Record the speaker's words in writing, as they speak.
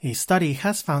A study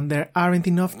has found there aren't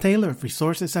enough tailored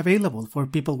resources available for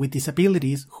people with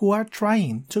disabilities who are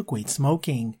trying to quit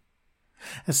smoking.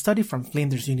 A study from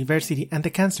Flinders University and the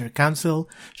Cancer Council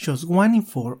shows 1 in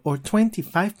 4 or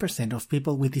 25% of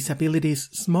people with disabilities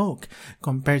smoke,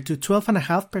 compared to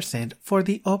 12.5% for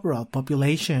the overall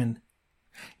population.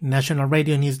 National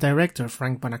Radio News Director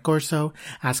Frank Bonacorso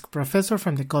asked Professor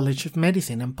from the College of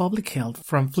Medicine and Public Health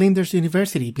from Flinders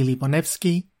University, Billy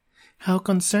Bonevsky, how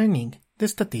concerning the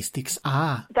statistics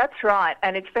are. That's right,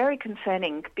 and it's very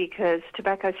concerning because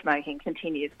tobacco smoking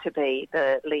continues to be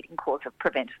the leading cause of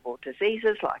preventable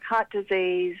diseases like heart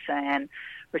disease and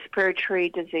respiratory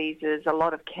diseases, a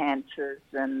lot of cancers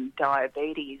and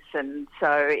diabetes, and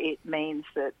so it means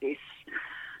that this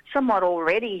somewhat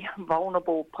already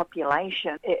vulnerable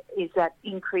population is at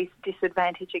increased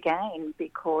disadvantage again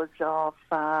because of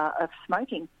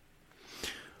smoking.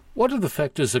 What are the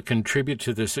factors that contribute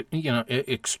to this,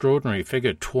 extraordinary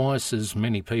figure, twice as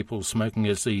many people smoking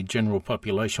as the general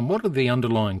population? What are the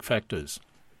underlying factors?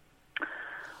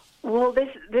 Well,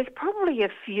 there's probably a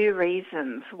few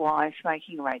reasons why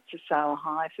smoking rates are so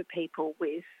high for people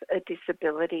with a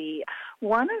disability.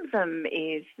 One of them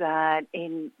is that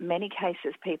in many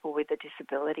cases people with a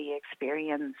disability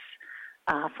experience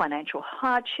financial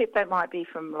hardship. That might be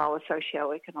from lower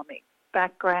socioeconomic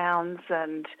backgrounds,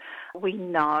 and we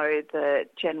know that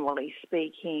generally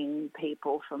speaking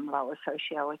people from lower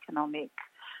socioeconomic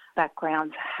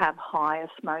backgrounds have higher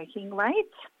smoking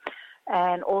rates.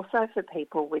 And also for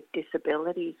people with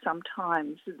disabilities,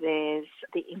 sometimes there's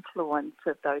the influence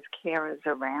of those carers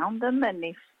around them, and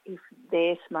if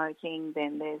they're smoking,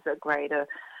 then there's a greater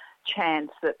chance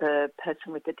that the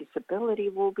person with the disability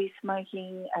will be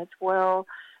smoking as well.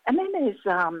 And then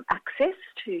there's access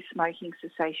to smoking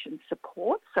cessation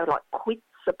support, so like quit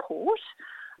support.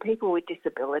 People with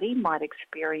disability might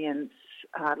experience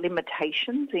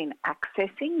limitations in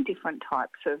accessing different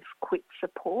types of quit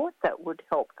support that would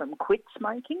help them quit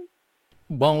smoking.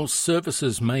 While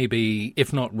services may be,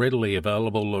 if not readily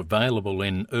available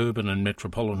in urban and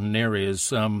metropolitan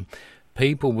areas,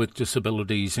 people with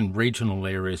disabilities in regional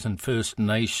areas and First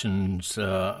Nations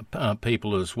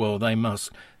people as well,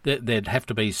 there'd have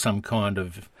to be some kind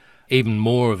of even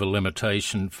more of a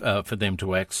limitation for them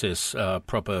to access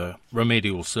proper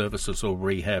remedial services or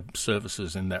rehab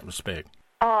services in that respect.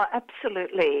 Oh,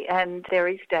 absolutely. And there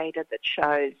is data that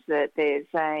shows that there's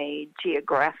a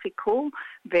geographical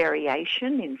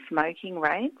variation in smoking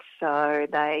rates. So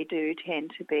they do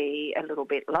tend to be a little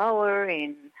bit lower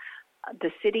in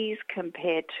the cities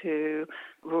compared to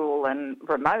rural and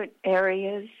remote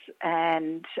areas.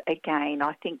 And again,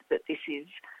 I think that this is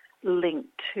linked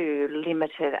to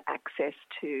limited access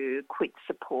to quit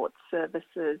support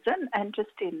services and just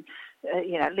in,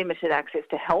 limited access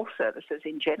to health services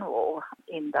in general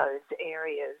in those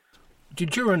areas.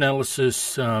 Did your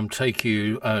analysis take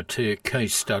you to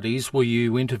case studies? Were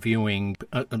you interviewing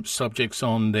subjects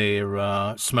on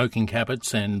their smoking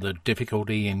habits and the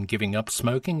difficulty in giving up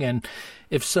smoking? And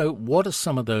if so, what are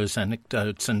some of those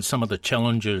anecdotes and some of the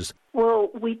challenges? Well,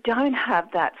 we don't have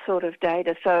that sort of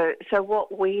data. So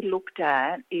what we looked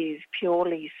at is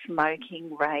purely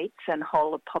smoking rates and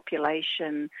whole of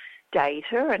population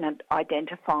data and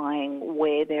identifying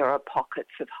where there are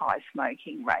pockets of high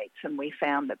smoking rates, and we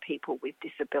found that people with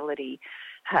disability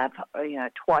have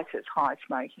twice as high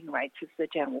smoking rates as the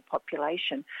general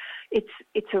population.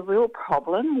 It's a real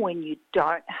problem when you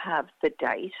don't have the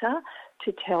data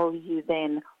to tell you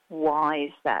then why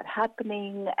is that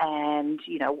happening, and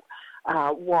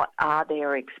what are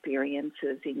their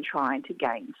experiences in trying to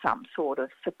gain some sort of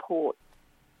support.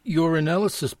 Your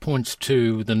analysis points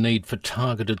to the need for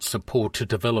targeted support to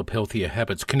develop healthier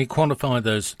habits. Can you quantify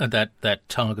that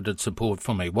targeted support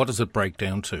for me? What does it break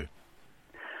down to?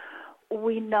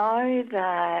 We know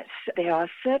that there are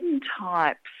certain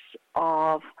types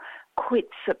of quit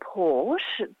support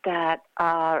that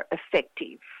are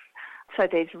effective. So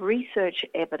there's research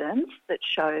evidence that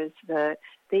shows that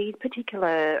these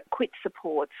particular quit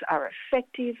supports are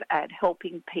effective at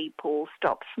helping people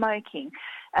stop smoking.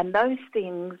 And those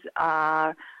things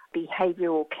are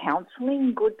behavioural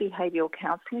counselling, good behavioural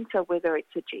counselling, so whether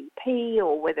it's a GP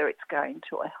or whether it's going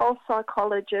to a health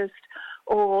psychologist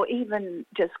or even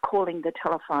just calling the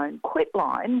telephone quit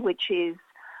line, which is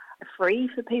free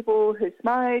for people who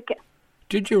smoke.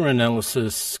 Did your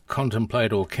analysis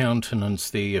contemplate or countenance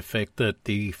the effect that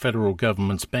the federal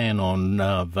government's ban on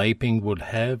vaping would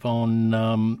have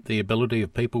on the ability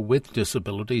of people with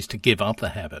disabilities to give up the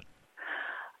habit?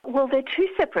 Well, they're two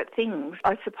separate things,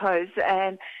 I suppose,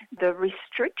 and the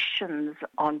restrictions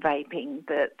on vaping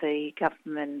that the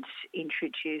government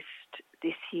introduced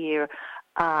this year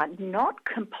are not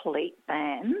complete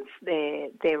bans,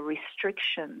 they're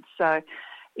restrictions. So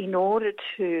in order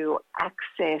to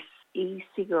access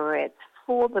e-cigarettes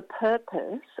for the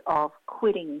purpose of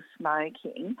quitting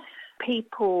smoking,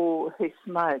 people who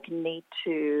smoke need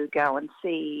to go and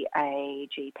see a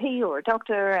GP or a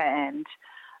doctor and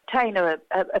obtain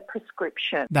a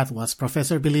prescription. That was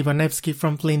Professor Billy Bonevsky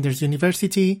from Flinders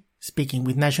University, speaking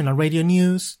with National Radio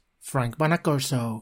News, Frank Bonacorso.